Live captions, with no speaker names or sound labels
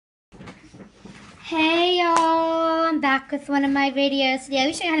Hey y'all, I'm back with one of my videos. Today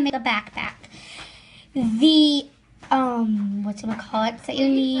I'll show you how to make a backpack. The so you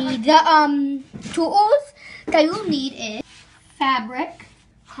need the tools that you'll need is fabric,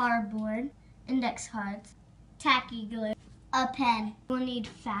 cardboard, index cards, tacky glue, a pen. You'll need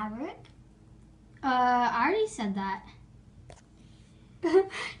fabric. I already said that.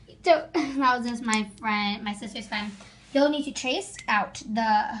 So that was just my sister's friend. You'll need to trace out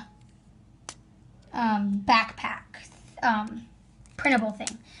the backpack printable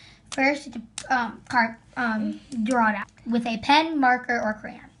thing. First, draw it out with a pen, marker, or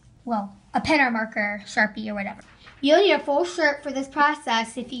crayon. Well, a pen or marker, Sharpie, or whatever. You'll need a full shirt for this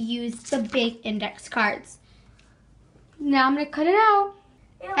process if you use the big index cards. Now I'm going to cut it out.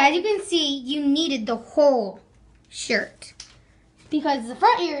 As you can see, you needed the whole shirt because the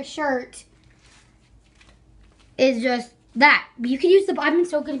front of your shirt is just that. You could use I'm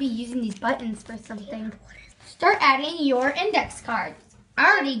still going to be using these buttons for something. Start adding your index cards.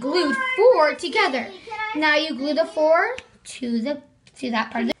 I already glued 4 together. Now you glue the 4 to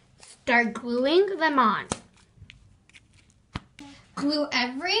that part. Start gluing them on. Glue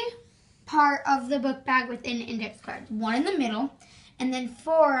every part of the book bag within index cards. 1 in the middle, and then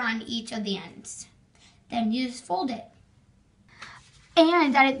 4 on each of the ends. Then you just fold it.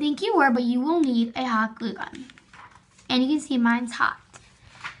 And I didn't think you were, but you will need a hot glue gun. And you can see mine's hot.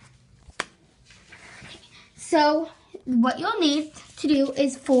 Okay. So what you'll need to do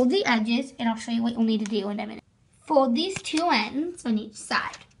is fold the edges, and I'll show you what you'll need to do in a minute. Fold these 2 ends on each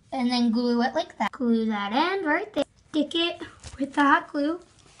side, and then glue it like that. Glue that end right there. Stick it with the hot glue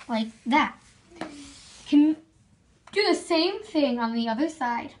like that. You can do the same thing on the other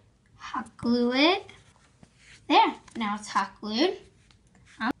side. Hot glue it. There. Now it's hot glued.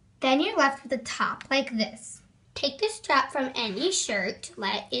 Then you're left with the top like this. Take the strap from any shirt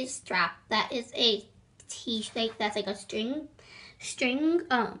that is strapped. That is a t-shirt. That's like a string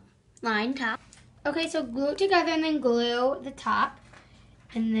line top. Okay, so glue it together and then glue the top.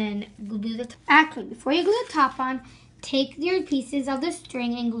 And then glue the top. Actually, before you glue the top on, take your pieces of the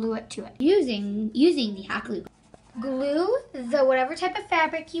string and glue it to it using the hot glue. Glue the whatever type of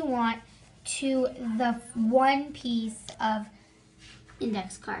fabric you want to the 1 piece of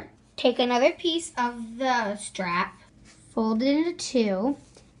index card. Take another piece of the strap, fold it into 2,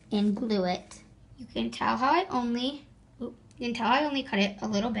 and glue it. You can tell how I only cut it a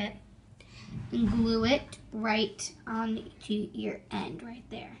little bit, and glue it right on to your end right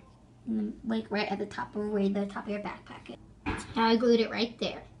there, like right at the top of where the top of your backpack is. Now I glued it right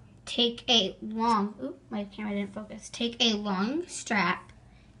there. Take a long, my camera didn't focus. Take a long strap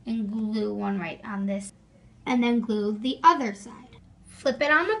and glue one right on this, and then glue the other side. Flip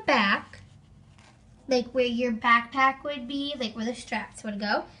it on the back, like where your backpack would be, like where the straps would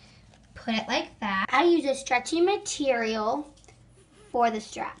go. Put it like that. I use a stretchy material for the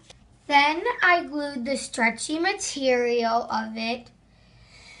strap. Then I glued the stretchy material of it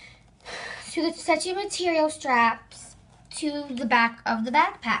to the stretchy material straps to the back of the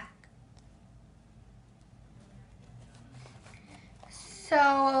backpack.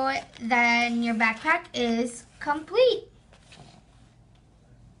 So then your backpack is complete.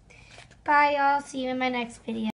 Bye y'all, see you in my next video.